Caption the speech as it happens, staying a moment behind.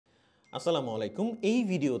আসসালামু আলাইকুম। এই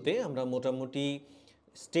ভিডিওতে আমরা মোটামুটি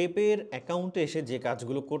স্টেপের অ্যাকাউন্টে এসে যে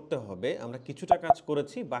কাজগুলো করতে হবে আমরা কিছুটা কাজ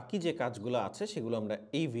করেছি, বাকি যে কাজগুলো আছে সেগুলো আমরা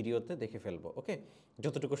এই ভিডিওতে দেখে ফেলবো। ওকে,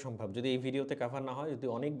 যতটুকু সম্ভব। যদি এই ভিডিওতে কভার না হয়, যদি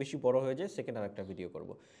অনেক বেশি বড় হয়ে যায়, সেকেন্ড আর একটা ভিডিও করব।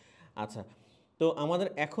 আচ্ছা, তো আমাদের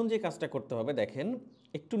এখন যে কাজটা করতে হবে, দেখেন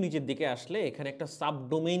একটু নিচের দিকে আসলে এখানে একটা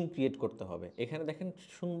সাবডোমেইন ক্রিয়েট করতে হবে। এখানে দেখেন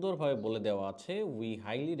সুন্দরভাবে বলে দেওয়া আছে, we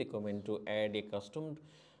highly recommend to add a custom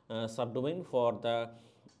subdomain for the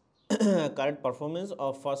current performance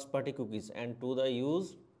of first party cookies and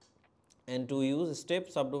to use step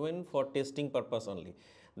subdomain for testing purpose only।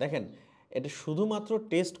 দেখেন এটা শুধুমাত্র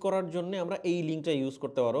টেস্ট করার জন্য আমরা এই লিঙ্কটা ইউজ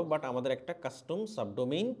করতে পারবো, বাট আমাদের একটা কাস্টম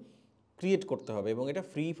সাবডোমেইন ক্রিয়েট করতে হবে এবং এটা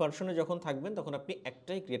ফ্রি ভার্সনে যখন থাকবেন তখন আপনি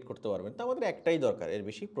একটাই ক্রিয়েট করতে পারবেন। তো আমাদের একটাই দরকার, এর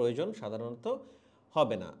বেশি প্রয়োজন সাধারণত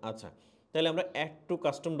হবে না। আচ্ছা, তাহলে আমরা অ্যাড টু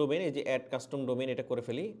কাস্টম ডোমেইন, এই যে অ্যাড কাস্টম ডোমেইন, এটা করে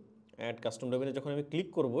ফেলি। অ্যাড কাস্টম ডোমেইনে যখন আমি ক্লিক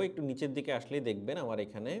করব, একটু নিচের দিকে আসলেই দেখবেন আমার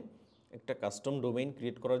এখানে একটা কাস্টম ডোমেইন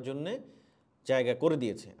ক্রিয়েট করার জন্য জায়গা করে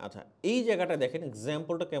দিয়েছে। আচ্ছা, এই জায়গাটা দেখেন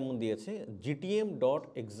এক্সাম্পলটা কেমন দিয়েছে,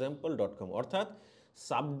 gtm.example.com, অর্থাৎ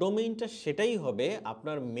সাবডোমেইনটা সেটাই হবে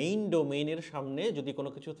আপনার মেইন ডোমেইনের সামনে যদি কোনো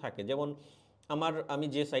কিছু থাকে। যেমন আমি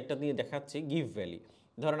যে সাইটটা নিয়ে দেখাচ্ছি গিভ ভ্যালি,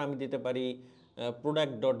 ধরেন আমি দিতে পারি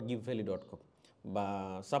product.givevalley.com বা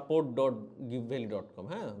support.givevalley.com।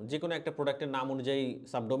 হ্যাঁ, যে কোনো একটা প্রোডাক্টের নাম অনুযায়ী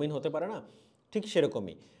সাবডোমেইন হতে পারে না, ঠিক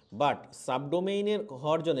সেরকমই। বাট সাবডোমেইনের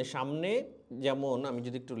হওয়ার জন্য সামনে, যেমন আমি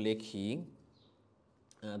যদি একটু লিখি,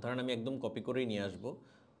 ধরেন আমি একদম কপি করেই নিয়ে আসবো,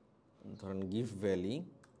 ধরেন গিভ ভ্যালি।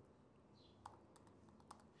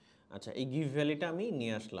 আচ্ছা, এই গিভ ভ্যালিটা আমি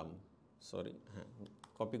নিয়ে আসলাম, সরি, হ্যাঁ,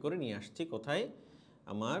 কপি করে নিয়ে আসছি। কোথায়?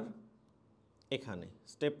 আমার এখানে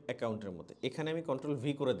স্টেপ অ্যাকাউন্টের মধ্যে, এখানে আমি কন্ট্রোল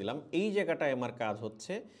ভি করে দিলাম। এই জায়গাটায় আমার কাজ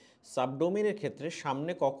হচ্ছে, সাবডোমেইনের ক্ষেত্রে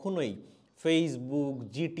সামনে কখনোই ফেসবুক,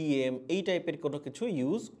 জিটিএম এই টাইপের কোনো কিছু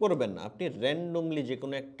ইউজ করবেন না। আপনি র্যান্ডমলি যে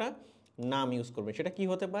কোনো একটা নাম ইউজ করবেন। সেটা কি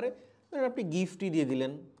হতে পারে? আপনি গিফটই দিয়ে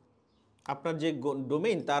দিলেন, আপনার যে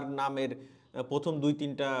ডোমেইন তার নামের প্রথম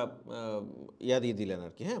 2-3টা ইয়া দিয়ে দিলেন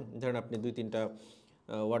আর কি। হ্যাঁ, ধরেন আপনি 2-3টা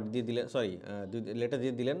ওয়ার্ড দিয়ে দিলেন, সরি, লেটার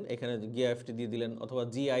দিয়ে দিলেন, এখানে গিএফটি দিয়ে দিলেন অথবা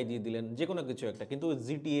জিআই দিয়ে দিলেন, যে কোনো কিছু একটা, কিন্তু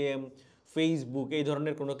জিটিএম, ফেসবুক এই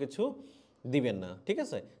ধরনের কোনো কিছু দিবেন না। ঠিক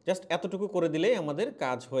আছে, জাস্ট এতটুকু করে দিলেই আমাদের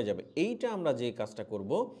কাজ হয়ে যাবে। এইটা আমরা যে কাজটা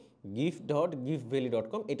করব,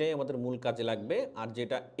 gift.givevalley.com, এটাই আমাদের মূল কাজে লাগবে। আর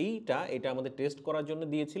যেটা এটা আমাদের টেস্ট করার জন্য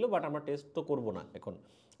দিয়েছিল, বাট আমরা টেস্ট তো করব না এখন,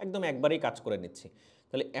 একদম একবারেই কাজ করে নিচ্ছি।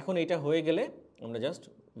 তাহলে এখন এটা হয়ে গেলে আমরা জাস্ট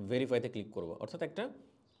ভেরিফাইতে ক্লিক করব, অর্থাৎ একটা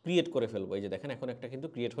ক্রিয়েট করে ফেলবো। এই যে দেখেন এখন একটা কিন্তু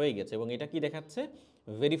ক্রিয়েট হয়ে গেছে এবং এটা কি দেখাচ্ছে?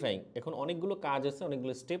 ভেরিফাইং। এখন অনেকগুলো কাজ আছে,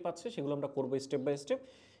 অনেকগুলো স্টেপ আছে, সেগুলো আমরা করবো স্টেপ বাই স্টেপ।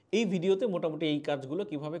 এই ভিডিওতে মোটামুটি এই কাজগুলো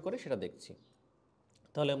কিভাবে করে সেটা দেখছি।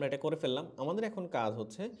 তাহলে আমরা এটা করে ফেললাম। আমাদের এখন কাজ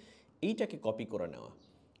হচ্ছে এইটাকে কপি করে নেওয়া।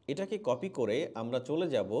 এটাকে কপি করে আমরা চলে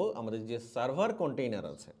যাব আমাদের যে সার্ভার কন্টেইনার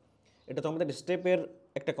আছে, এটা তো আমাদের স্টেপের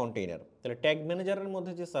একটা কন্টেইনার। তাহলে ট্যাগ ম্যানেজারের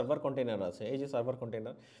মধ্যে যে সার্ভার কন্টেইনার আছে, এই যে সার্ভার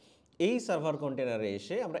কন্টেইনার, এই সার্ভার কন্টেইনারে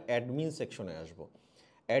এসে আমরা অ্যাডমিন সেকশনে আসব।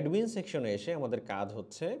 অ্যাডমিন সেকশনে এসে আমাদের কাজ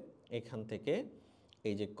হচ্ছে এখান থেকে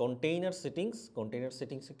এই যে কন্টেইনার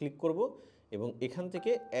সেটিংসে ক্লিক করব এবং এখান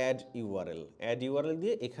থেকে অ্যাড ইউআরএল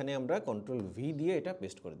দিয়ে এখানে আমরা কন্ট্রোল ভি দিয়ে এটা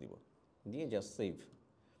পেস্ট করে দিব, দিয়ে জাস্ট সেভ।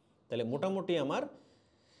 তাহলে মোটামুটি আমার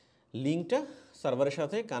লিঙ্কটা সার্ভারের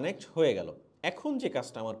সাথে কানেক্ট হয়ে গেল। এখন যে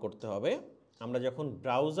কাজটা আমার করতে হবে, আমরা যখন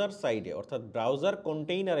ব্রাউজার সাইডে অর্থাৎ ব্রাউজার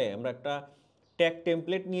কন্টেইনারে আমরা একটা ট্যাগ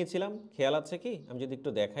টেমপ্লেট নিয়েছিলাম, খেয়াল আছে কি? আমি যদি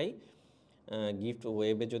একটু দেখাই, গিফট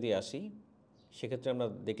ওয়েবে যদি আসি, সেক্ষেত্রে আমরা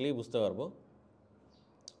দেখলেই বুঝতে পারবো।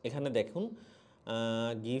 এখানে দেখুন,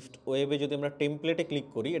 গিফট ওয়েবে যদি আমরা টেমপ্লেটে ক্লিক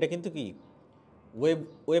করি, এটা কিন্তু কি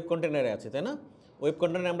ওয়েব কন্টেনারে আছে, তাই না? ওয়েব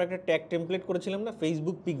কন্টেনারে আমরা একটা ট্যাগ টেমপ্লেট করেছিলাম না,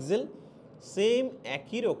 ফেসবুক পিক্সেল। সেম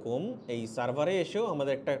একই রকম এই সার্ভারে এসেও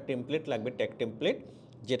আমাদের একটা টেমপ্লেট লাগবে, ট্যাগ টেমপ্লেট,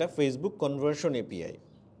 যেটা ফেসবুক কনভার্সন এপিআই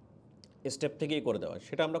স্টেপ থেকেই করে দেওয়া।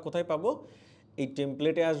 সেটা আমরা কোথায় পাবো? এই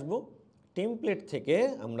টেমপ্লেটে আসবো, টেমপ্লেট থেকে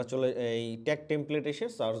আমরা এই ট্যাগ টেমপ্লেট এসে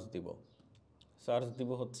সার্চ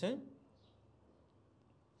দিব হচ্ছে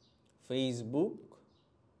ফেসবুক।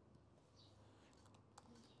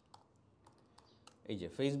 এই যে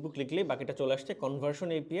ফেসবুক লিখলেই বাকিটা চলে আসছে, কনভার্সন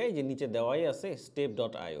এপিআই যে নিচে দেওয়াই আছে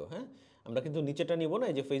step.io। হ্যাঁ, আমরা কিন্তু নিচেটা নিব না,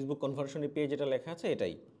 এই যে ফেসবুক কনভার্সন এপিআই যেটা লেখা আছে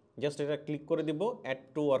এটাই, জাস্ট এটা ক্লিক করে দিব, অ্যাড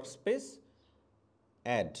টু ওয়ার্কস্পেস,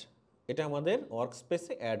 অ্যাড। এটা আমাদের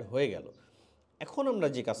ওয়ার্কস্পেসে অ্যাড হয়ে গেল। এখন আমরা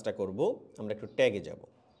যে কাজটা করব, আমরা একটু ট্যাগে যাব।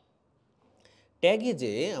 ট্যাগে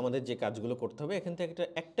যে আমাদের যে কাজগুলো করতে হবে, এখান থেকে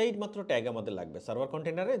একটাই মাত্র ট্যাগ আমাদের লাগবে, সার্ভার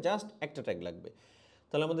কন্টেইনারে জাস্ট একটা ট্যাগ লাগবে।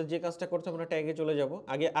 তাহলে আমাদের যে কাজটা করতে হবে, আমরা ট্যাগে চলে যাব।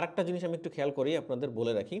 আগে আরেকটা জিনিস আমি একটু খেয়াল করি, আপনাদের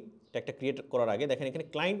বলে রাখি, ট্যাগটা ক্রিয়েট করার আগে দেখেন এখানে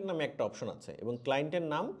ক্লায়েন্ট নামে একটা অপশন আছে এবং ক্লায়েন্টের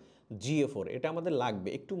নাম GA4, এটা আমাদের লাগবে,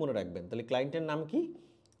 একটু মনে রাখবেন। তাহলে ক্লায়েন্টের নাম কি?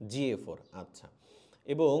 GA4। আচ্ছা,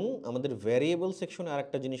 এবং আমাদের ভ্যারিয়েবল সেকশনে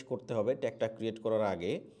আরেকটা জিনিস করতে হবে ট্যাগটা ক্রিয়েট করার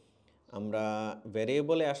আগে। আমরা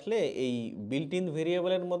ভ্যারিয়েবলে আসলে এই বিল্ট ইন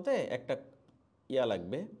ভ্যারিয়েবলের মধ্যে একটা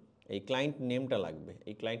লাগবে, এই ক্লায়েন্ট নেমটা লাগবে।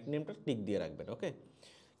 এই ক্লায়েন্ট নেমটা টিক দিয়ে রাখবেন। ওকে,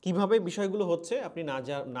 কিভাবে বিষয়গুলো হচ্ছে আপনি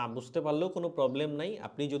না বুঝতে পারলেও কোনো প্রবলেম নাই।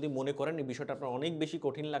 আপনি যদি মনে করেন এই বিষয়টা আপনার অনেক বেশি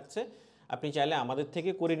কঠিন লাগছে, আপনি চাইলে আমাদের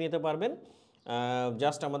থেকে করে নিতে পারবেন।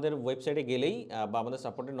 জাস্ট আমাদের ওয়েবসাইটে গেলেই বা আমাদের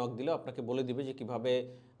সাপোর্টে নক দিলেও আপনাকে বলে দিবে যে কীভাবে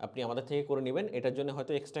আপনি আমাদের থেকে করে নেবেন। এটার জন্য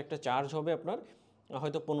হয়তো এক্সট্রা একটা চার্জ হবে আপনার,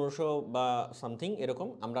 হয়তো 1500 বা সামথিং এরকম।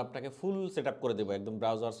 আমরা আপনাকে ফুল সেট আপ করে দেবো, একদম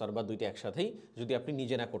ব্রাউজার সার্ভার দুইটা একসাথেই, যদি আপনি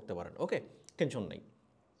নিজে না করতে পারেন। ওকে, টেনশন নেই।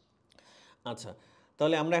 আচ্ছা,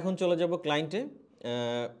 তাহলে আমরা এখন চলে যাব ক্লায়েন্টে।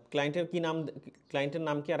 ক্লায়েন্টের কি নাম, ক্লায়েন্টের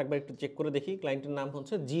নাম কি আরেকবার একটু চেক করে দেখি। ক্লায়েন্টের নাম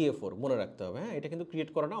হচ্ছে GA4, মনে রাখতে হবে। হ্যাঁ, এটা কিন্তু ক্রিয়েট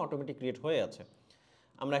করা না, অটোমেটিক ক্রিয়েট হয়ে আছে।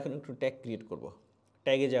 আমরা এখন একটু ট্যাগ ক্রিয়েট করব।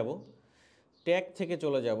 ট্যাগে যাব, ট্যাগ থেকে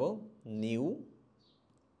চলে যাব নিউ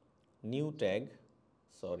ট্যাগ,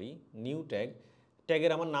 নিউ ট্যাগ।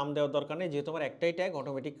 ট্যাগের আমার নাম দেওয়ার দরকার নেই, যেহেতু আমার একটাই ট্যাগ,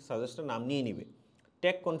 অটোমেটিক সাজেস্টের নাম নিয়ে নিবে।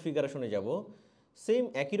 ট্যাগ কনফিগারেশনে যাব, সেম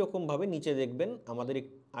একই রকমভাবে নিচে দেখবেন আমাদের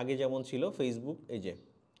আগে যেমন ছিল ফেসবুক, এই যে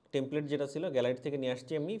টেমপ্লেট যেটা ছিল গ্যালারি থেকে নিয়ে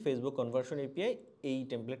আসছি আমি, ফেসবুক কনভার্সন এপিআই, এই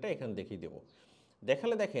টেমপ্লেটটা এখানে দেখিয়ে দেবো।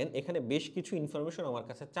 দেখালে দেখেন এখানে বেশ কিছু ইনফরমেশন আমার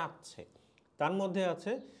কাছে চাচ্ছে। তার মধ্যে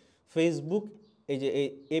আছে ফেসবুক, এই যে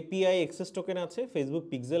এপিআই অ্যাক্সেস টোকেন আছে, ফেসবুক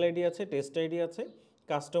পিক্সেল আইডি আছে, টেস্ট আইডি আছে,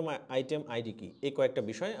 কাস্টম আইটেম আইডি কি, এই কয়েকটা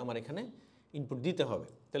বিষয় আমার এখানে ইনপুট দিতে হবে।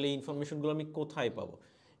 তাহলে এই ইনফরমেশনগুলো আমি কোথায় পাবো?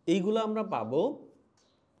 এইগুলো আমরা পাবো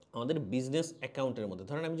আমাদের বিজনেস অ্যাকাউন্টের মধ্যে।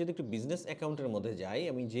 ধরেন আমি যদি একটু বিজনেস অ্যাকাউন্টের মধ্যে যাই,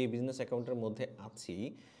 আমি যে বিজনেস অ্যাকাউন্টের মধ্যে আছি,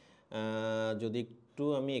 যদি একটু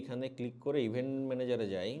আমি এখানে ক্লিক করে ইভেন্ট ম্যানেজারে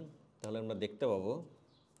যাই, তাহলে আমরা দেখতে পাবো।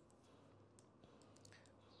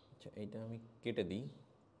 আচ্ছা, এইটা আমি কেটে দিই,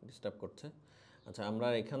 ডিস্টার্ব করছে। আচ্ছা, আমরা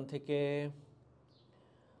এখান থেকে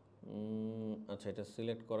আচ্ছা, এটা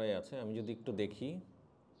সিলেক্ট করাই আছে। আমি যদি একটু দেখি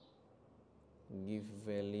গিভ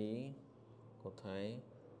ভ্যালি কোথায়,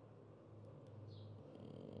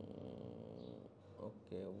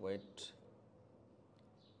 ওকে ওয়েট,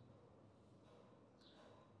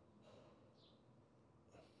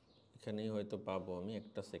 এখানেই হয়তো পাবো আমি,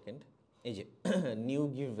 একটা সেকেন্ড। এই যে নিউ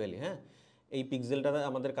গিভ ভ্যালি, হ্যাঁ, এই পিক্সেলটা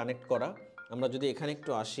আমাদের কানেক্ট করা। আমরা যদি এখানে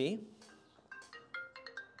একটু আসি,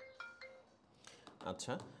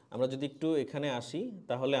 আচ্ছা, আমরা যদি একটু এখানে আসি,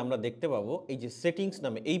 তাহলে আমরা দেখতে পাবো এই যে সেটিংস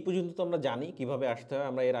নামে, এই পর্যন্ত তো আমরা জানি কিভাবে আসতে হয়।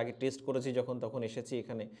 আমরা এর আগে টেস্ট করেছি যখন, তখন এসেছি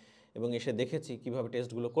এখানে এবং এসে দেখেছি কিভাবে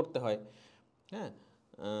টেস্টগুলো করতে হয়। হ্যাঁ,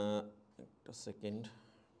 একটা সেকেন্ড।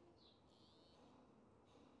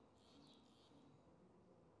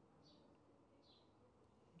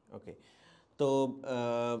 ওকে, তো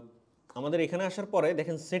আমাদের এখানে আসার পরে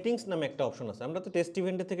দেখেন সেটিংস নামে একটা অপশন আছে। আমরা তো টেস্ট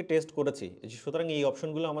ইভেন্টের থেকে টেস্ট করেছি, সুতরাং এই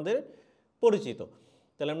অপশনগুলো আমাদের পরিচিত।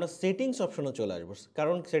 তাহলে আমরা সেটিংস অপশনে চলে আসবো।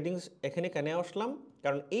 কারণ সেটিংস এখানে কেন আসলাম,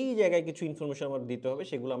 কারণ এই জায়গায় কিছু ইনফরমেশন আমার দিতে হবে,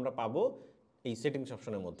 সেগুলো আমরা পাবো এই সেটিংস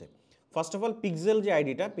অপশনের মধ্যে। ফার্স্ট অফ অল পিক্সেল যে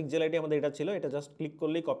আইডিটা, পিক্সেল আইডি আমাদের এটা ছিল, এটা জাস্ট ক্লিক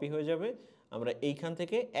করলেই কপি হয়ে যাবে। আমরা এইখান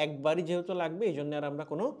থেকে একবারই যেহেতু লাগবে, এই জন্য আর আমরা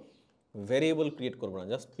কোনো ভ্যারিয়েবল ক্রিয়েট করবো না,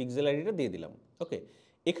 জাস্ট পিক্সেল আইডিটা দিয়ে দিলাম। ওকে,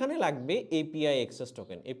 এখানে লাগবে API access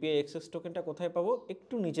token. API access টোকেনটা কোথায় পাবো?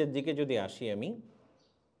 একটু নিচের দিকে যদি আসি আমি,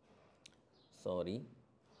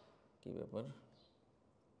 কি ব্যাপার,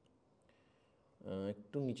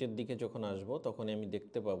 একটু নিচের দিকে যখন আসব তখন আমি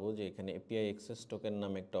দেখতে পাবো যে এখানে এপিআই অ্যাক্সেস টোকেন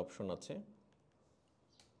নামে একটা অপশন আছে।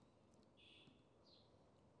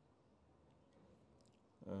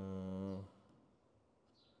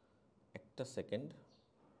 একটা সেকেন্ড,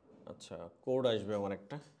 আচ্ছা কোড আসবে আমার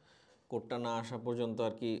একটা, কোডটা না আসা পর্যন্ত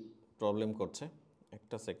আর কি প্রবলেম করছে।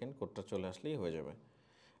 একটা সেকেন্ড, কোডটা চলে আসলেই হয়ে যাবে।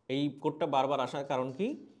 এই কোডটা বারবার আসার কারণ কি,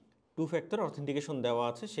 2 ফ্যাক্টর অথেন্টিকেশন দেওয়া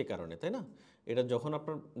আছে সে কারণে, তাই না? এটা যখন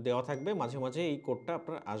আপনার দেওয়া থাকবে মাঝে মাঝে এই কোডটা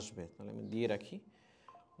আপনার আসবে। তাহলে আমি দিয়ে রাখি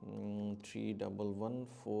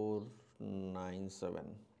 311497।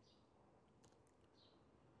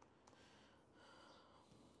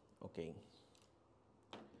 ওকে,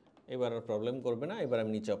 এবার আর প্রবলেম করবে না, এবার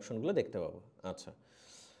আমি নিচে অপশনগুলো দেখতে পাবো। আচ্ছা,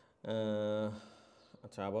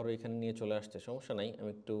 আচ্ছা আবারও এখানে নিয়ে চলে আসছে, সমস্যা নাই। আমি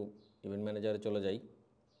একটু ইভেন্ট ম্যানেজারে চলে যাই।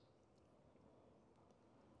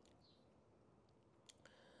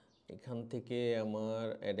 এখান থেকে আমার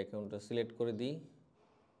অ্যাড অ্যাকাউন্টটা সিলেক্ট করে দিই।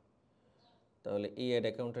 তাহলে এই অ্যাড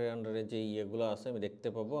অ্যাকাউন্টের আন্ডারে যে ইয়েগুলো আছে আমি দেখতে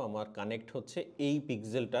পাবো আমার কানেক্ট হচ্ছে এই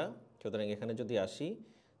পিক্সেলটা। সুতরাং এখানে যদি আসি,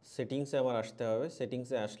 সেটিংসে আমার আসতে হবে।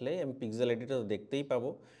 সেটিংসে আসলে আমি পিক্সেল আইডিটা তো দেখতেই পাবো।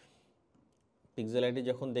 পিক্সেল আইডি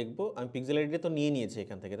যখন দেখবো, আমি পিক্সেল আইডি তো নিয়ে নিয়েছি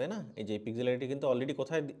এখান থেকে, তাই না? এই যে পিক্সেল আইডি কিন্তু অলরেডি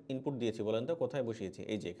কোথায় ইনপুট দিয়েছি বলেন তো, কোথায় বসিয়েছি?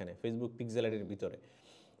 এই যে এখানে ফেসবুক পিক্সেল আইডির ভিতরে।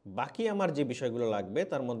 বাকি আমার যে বিষয়গুলো লাগবে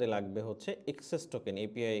তার মধ্যে লাগবে হচ্ছে এক্সেস টোকেন,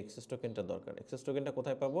 এপিআই এক্সেস টোকেনটা দরকার। এক্সেস টোকেনটা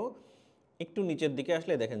কোথায় পাবো? একটু নিচের দিকে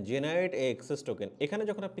আসলে দেখেন জেনারেট এ অ্যাক্সেস টোকেন, এখানে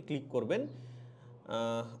যখন আপনি ক্লিক করবেন,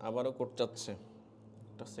 আবারও কোড চাচ্ছে,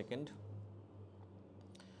 একটা সেকেন্ড,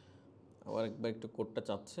 আবার একবার একটু কোডটা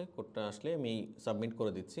চাচ্ছে, কোডটা আসলে আমি সাবমিট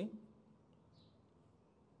করে দিচ্ছি।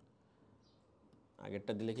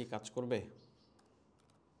 আগেরটা দিলে কি কাজ করবে?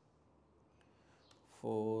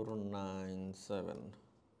 497।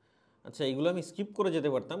 আচ্ছা, এইগুলো আমি স্কিপ করে যেতে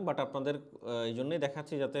পারতাম, বাট আপনাদের এই জন্যই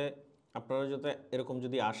দেখাচ্ছি যাতে আপনারা যাতে এরকম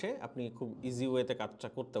যদি আসে আপনি খুব ইজি ওয়েতে কাজটা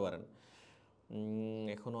করতে পারেন।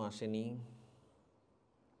 এখনও আসেনি।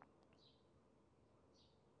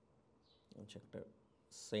 আচ্ছা, একটা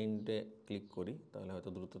সেন্ডে ক্লিক করি, তাহলে হয়তো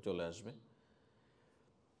দ্রুত চলে আসবে।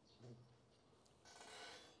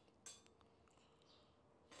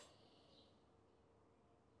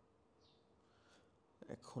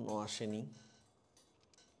 এখনও আসেনি।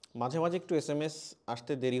 মাঝে মাঝে একটু SMS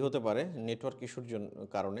আসতে দেরি হতে পারে নেটওয়ার্ক ইস্যুর জন্য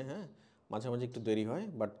কারণে, হ্যাঁ, মাঝে মাঝে একটু দেরি হয়,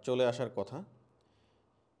 বাট চলে আসার কথা।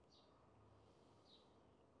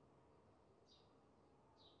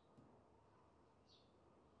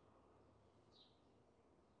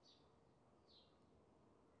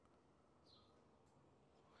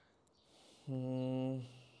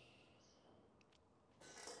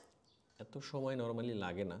 এত সময় নর্মালি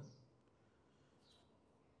লাগে না।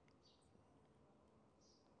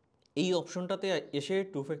 এই অপশনটাতে এসে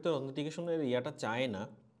টু ফ্যাক্টর অথেন্টিকেশনের ইয়াটা চায় না,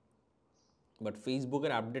 বাট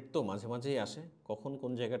ফেসবুকের আপডেট তো মাঝে মাঝেই আসে, কখন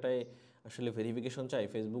কোন জায়গাটায় আসলে ভেরিফিকেশন চাই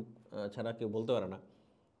ফেসবুক ছাড়া কেউ বলতে পারে না,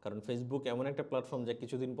 কারণ ফেসবুক এমন একটা প্ল্যাটফর্ম যে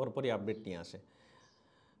কিছুদিন পর পরই আপডেট নিয়ে আসে।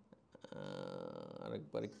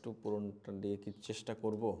 আরেকবার একটু পুরোটা দিয়ে কি চেষ্টা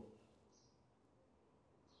করব।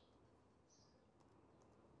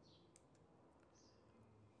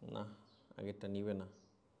 না, আগেরটা নিবে না।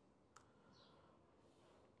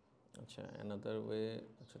 আচ্ছা, অ্যানাদার ওয়ে,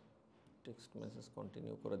 আচ্ছা টেক্সট মেসেজ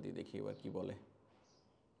কন্টিনিউ করে দিয়ে দেখি এবার কি বলে।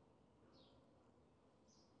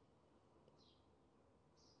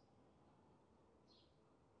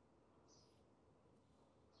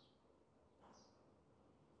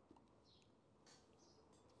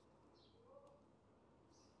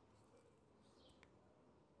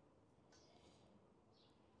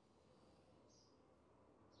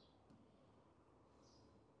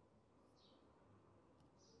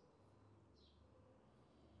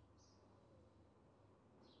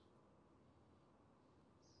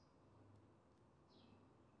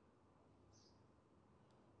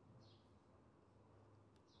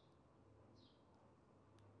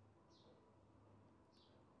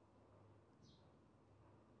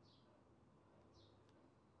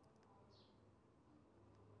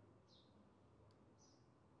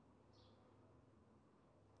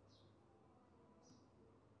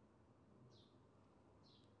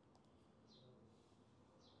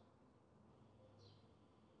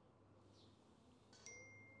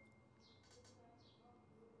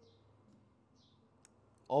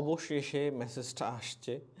 অবশেষে মেসেজটা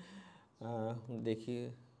আসছে, দেখি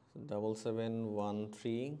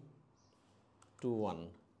 771321।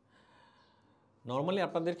 নর্মালি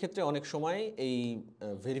আপনাদের ক্ষেত্রে অনেক সময় এই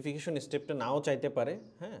ভেরিফিকেশন স্টেপটা নাও চাইতে পারে,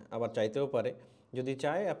 হ্যাঁ, আবার চাইতেও পারে। যদি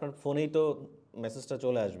চায় আপনার ফোনেই তো মেসেজটা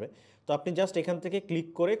চলে আসবে, তো আপনি জাস্ট এখান থেকে ক্লিক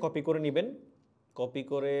করে কপি করে নেবেন, কপি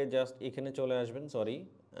করে জাস্ট এখানে চলে আসবেন, সরি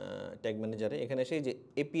ট্যাগ ম্যানেজারে, এখানে এসে যে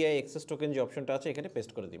এপিআই অ্যাক্সেস টোকেন যে অপশনটা আছে এখানে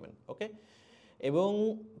পেস্ট করে দিবেন, ওকে। এবং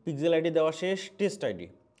পিক্সেল আইডি দেওয়া শেষ, টেস্ট আইডি,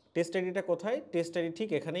 টেস্ট আইডিটা কোথায়? টেস্ট আইডি ঠিক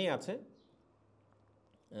এখানেই আছে।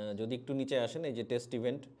 যদি একটু নিচে আসেন, এই যে টেস্ট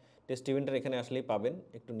ইভেন্টের এখানে আসলেই পাবেন,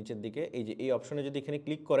 একটু নিচের দিকে এই যে এই অপশনে যদি এখানে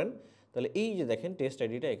ক্লিক করেন, তাহলে এই যে দেখেন টেস্ট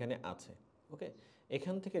আইডিটা এখানে আছে, ওকে।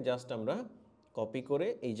 এখান থেকে জাস্ট আমরা কপি করে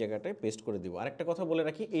এই জায়গাটায় পেস্ট করে দিব। আরেকটা কথা বলে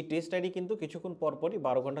রাখি, এই টেস্ট আইডি কিন্তু কিছুক্ষণ পরপরই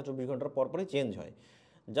 12 ঘন্টা 24 ঘন্টার পরপরই চেঞ্জ হয়।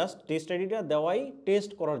 জাস্ট টেস্ট আইডিটা দেওয়াই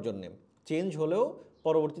টেস্ট করার জন্যে, চেঞ্জ হলেও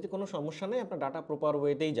পরবর্তীতে কোনো সমস্যা নেই, আপনার ডাটা প্রপার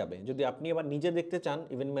ওয়েতেই যাবে। যদি আপনি আবার নিজে দেখতে চান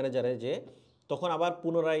ইভেন্ট ম্যানেজারে, যে তখন আবার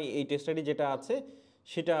পুনরায় এই টেস্ট আইডি যেটা আছে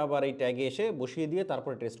সেটা আবার এই ট্যাগে এসে বসিয়ে দিয়ে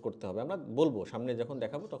তারপরে টেস্ট করতে হবে। আমরা বলবো সামনে যখন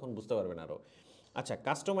দেখাবো তখন বুঝতে পারবেন আরও। আচ্ছা,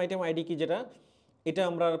 কাস্টম আইটেম আইডি কি, যেটা এটা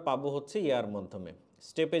আমরা পাবো হচ্ছে ইয়ার মাধ্যমে,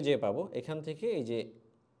 স্টেপে যে পাবো এখান থেকে এই যে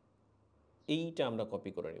এইটা আমরা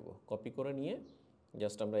কপি করে নিব, কপি করে নিয়ে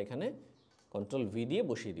জাস্ট আমরা এখানে কন্ট্রোল ভি দিয়ে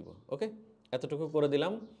বসিয়ে দিব, ওকে। এতটুকু করে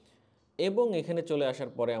দিলাম। এবং এখানে চলে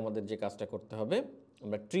আসার পরে আমাদের যে কাজটা করতে হবে,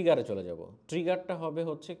 আমরা ট্রিগারে চলে যাব। ট্রিগারটা হবে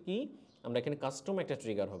হচ্ছে কি, আমরা এখানে কাস্টম একটা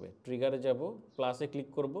ট্রিগার হবে, ট্রিগারে যাব, প্লাসে ক্লিক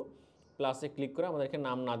করব, প্লাসে ক্লিক করে আমাদের এখানে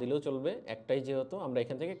নাম না দিলেও চলবে, একটাই যেহেতু, আমরা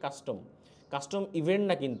এখান থেকে কাস্টম ইভেন্ট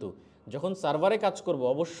না, কিন্তু যখন সার্ভারে কাজ করব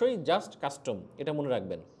অবশ্যই জাস্ট কাস্টম, এটা মনে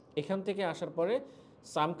রাখবেন। এখান থেকে আসার পরে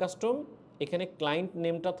সাম কাস্টম, এখানে ক্লায়েন্ট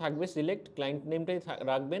নেমটা থাকবে সিলেক্ট, ক্লায়েন্ট নেমটাই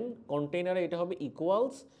রাখবেন। কন্টেইনারে এটা হবে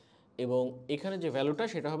ইকুয়ালস, এবং এখানে যে ভ্যালুটা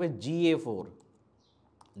সেটা হবে GA4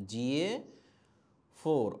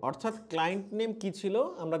 GA4 অর্থাৎ ক্লায়েন্ট নেম কি ছিল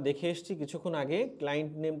আমরা দেখে এসেছি কিছুক্ষণ আগে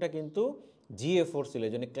ক্লায়েন্ট নেমটা কিন্তু GA4 ছিল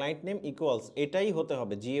এই জন্য ক্লায়েন্ট নেম ইকুয়ালস এটাই হতে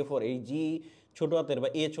হবে GA4 এই জি ছোটো হাতের বা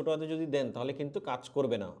এ ছোটো হাতে যদি দেন তাহলে কিন্তু কাজ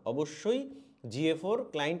করবে না অবশ্যই GA4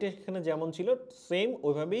 ক্লায়েন্টের এখানে যেমন ছিল সেম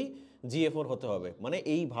ওইভাবেই GA4 হতে হবে মানে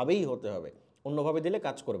এইভাবেই হতে হবে অন্যভাবে দিলে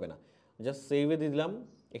কাজ করবে না জাস্ট সেভে দিলাম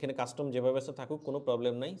এখানে কাস্টম যেভাবে আছে থাকুক কোনো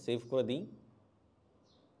প্রবলেম নাই সেভ করে দিই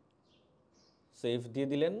সেভ দিয়ে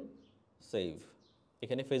দিলেন সেভ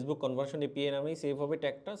এখানে ফেসবুক কনভার্সন এপিআই নামেই সেভ হবে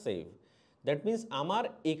ট্যাগটা সেভ দ্যাট মিন্স আমার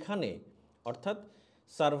এখানে অর্থাৎ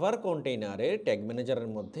সার্ভার কন্টেইনারের ট্যাগ ম্যানেজারের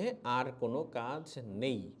মধ্যে আর কোনো কাজ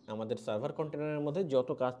নেই আমাদের সার্ভার কন্টেইনারের মধ্যে যত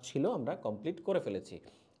কাজ ছিল আমরা কমপ্লিট করে ফেলেছি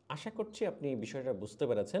আশা করছি আপনি এই বিষয়টা বুঝতে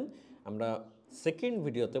পেরেছেন আমরা সেকেন্ড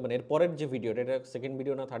ভিডিওতে মানে এর পরের যে ভিডিওটা এটা সেকেন্ড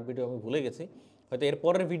ভিডিও না থার্ড ভিডিও আমি ভুলে গেছি হয়তো এর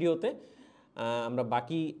পরের ভিডিওতে আমরা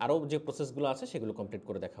বাকি আরও যে প্রসেসগুলো আছে সেগুলো কমপ্লিট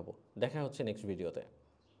করে দেখাবো দেখা হচ্ছে নেক্সট ভিডিওতে